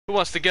Who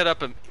wants to get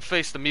up and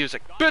face the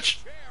music? Bitch!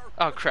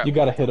 Oh crap. You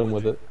gotta hit him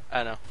with it.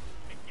 I know.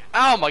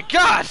 Oh my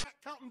god!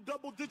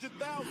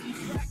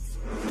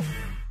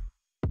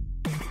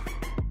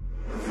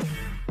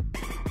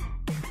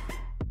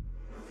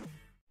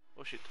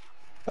 Oh shit.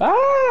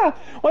 Ah!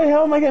 Wait,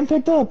 how am I getting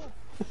picked up?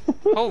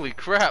 Holy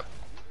crap.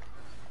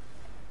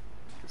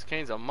 This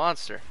Kane's a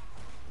monster.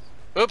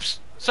 Oops!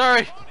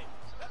 Sorry!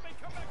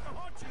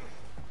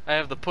 I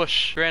have the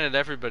push. Granted,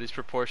 everybody's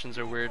proportions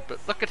are weird,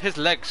 but look at his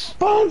legs.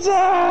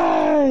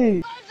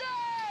 Bonsai!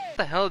 What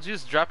the hell? Did you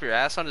just drop your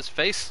ass on his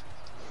face?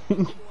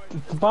 It's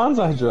a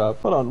bonsai drop.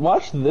 Hold on,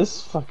 watch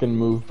this fucking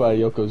move by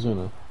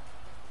Yokozuna.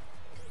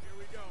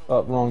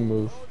 Oh, wrong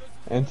move.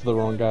 And to the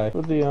wrong guy.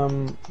 With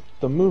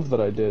the move that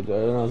I did,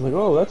 and I was like,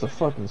 oh, that's a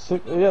fucking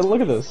sick. Yeah,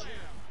 look at this.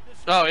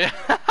 Oh yeah.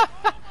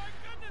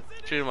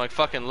 Treat him like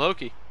fucking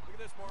Loki.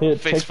 Here,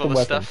 Face take full the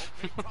of weapon.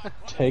 stuff.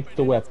 Take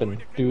the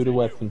weapon. Do the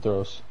weapon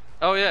throws.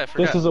 Oh yeah, I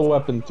forgot. This is a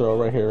weapon throw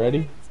right here.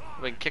 Ready?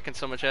 I've been kicking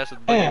so much ass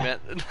with Boogeyman.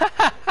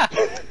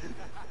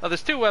 Oh,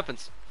 there's two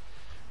weapons.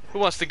 Who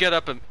wants to get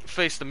up and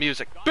face the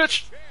music?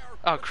 Bitch!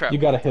 Oh crap. You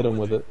gotta hit him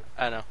with it.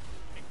 I know.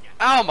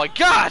 Oh my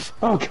god!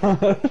 Oh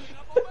god.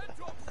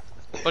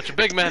 Bunch of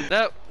big men.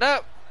 No,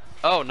 no.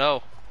 Oh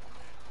no.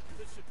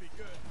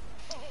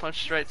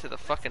 Punch straight to the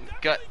fucking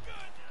gut.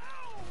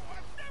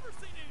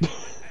 You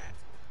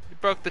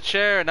broke the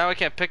chair, and now I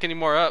can't pick any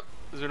more up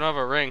because we don't have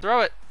a ring. Throw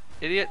it,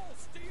 idiot.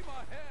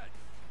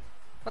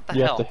 What the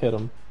hell? You have to hit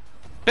him.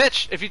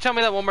 Bitch! If you tell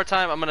me that one more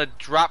time, I'm gonna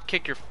drop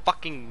kick your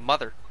fucking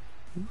mother.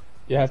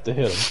 You have to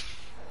hit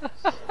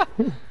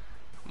him.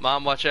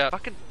 Mom, watch out.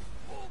 Fucking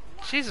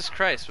Jesus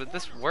Christ, would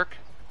this work?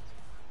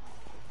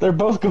 They're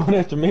both going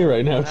after me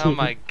right now, too. Oh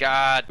my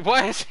god.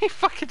 Why is he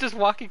fucking just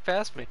walking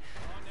past me?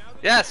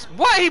 Yes!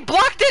 What? He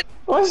blocked it!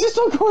 Why is he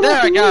still going There,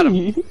 after I got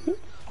me? him.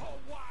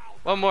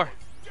 One more.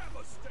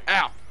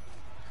 Ow.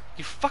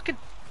 You fucking...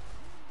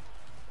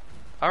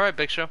 Alright,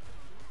 Big Show.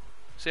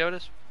 See how it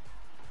is?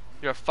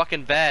 You're a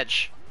fucking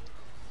badge.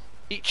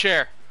 Eat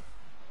chair.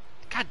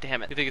 God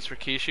damn it. You think it's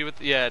Rikishi with...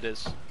 Yeah, it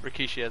is.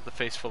 Rikishi has the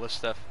face full of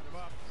stuff.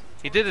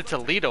 He did it to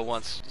Lita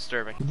once.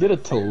 Disturbing. You did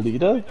it to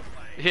Lita?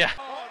 Yeah.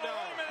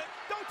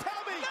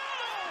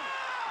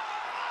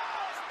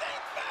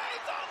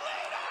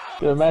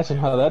 You can imagine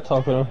how that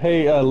talk with him.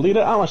 Hey,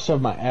 Lita, I'm gonna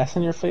shove my ass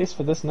in your face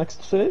for this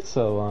next fit,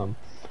 so,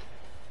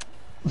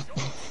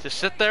 Just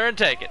sit there and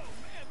take it.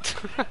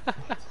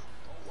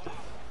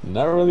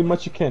 not really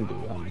much you can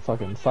do. I'm a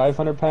fucking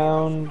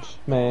 500-pound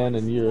man,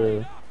 and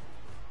you're...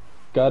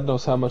 God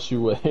knows how much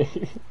you weigh.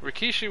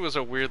 Rikishi was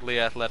a weirdly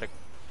athletic,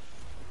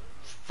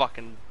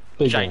 fucking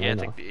Big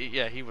gigantic. Man,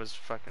 Yeah, he was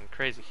fucking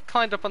crazy. He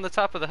climbed up on the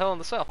top of the hill in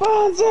the cell.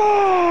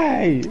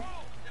 Bonsai!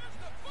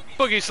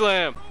 Boogie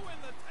slam.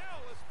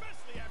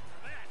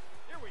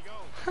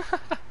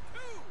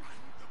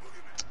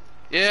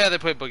 Yeah, they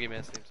played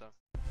Boogeyman's theme song.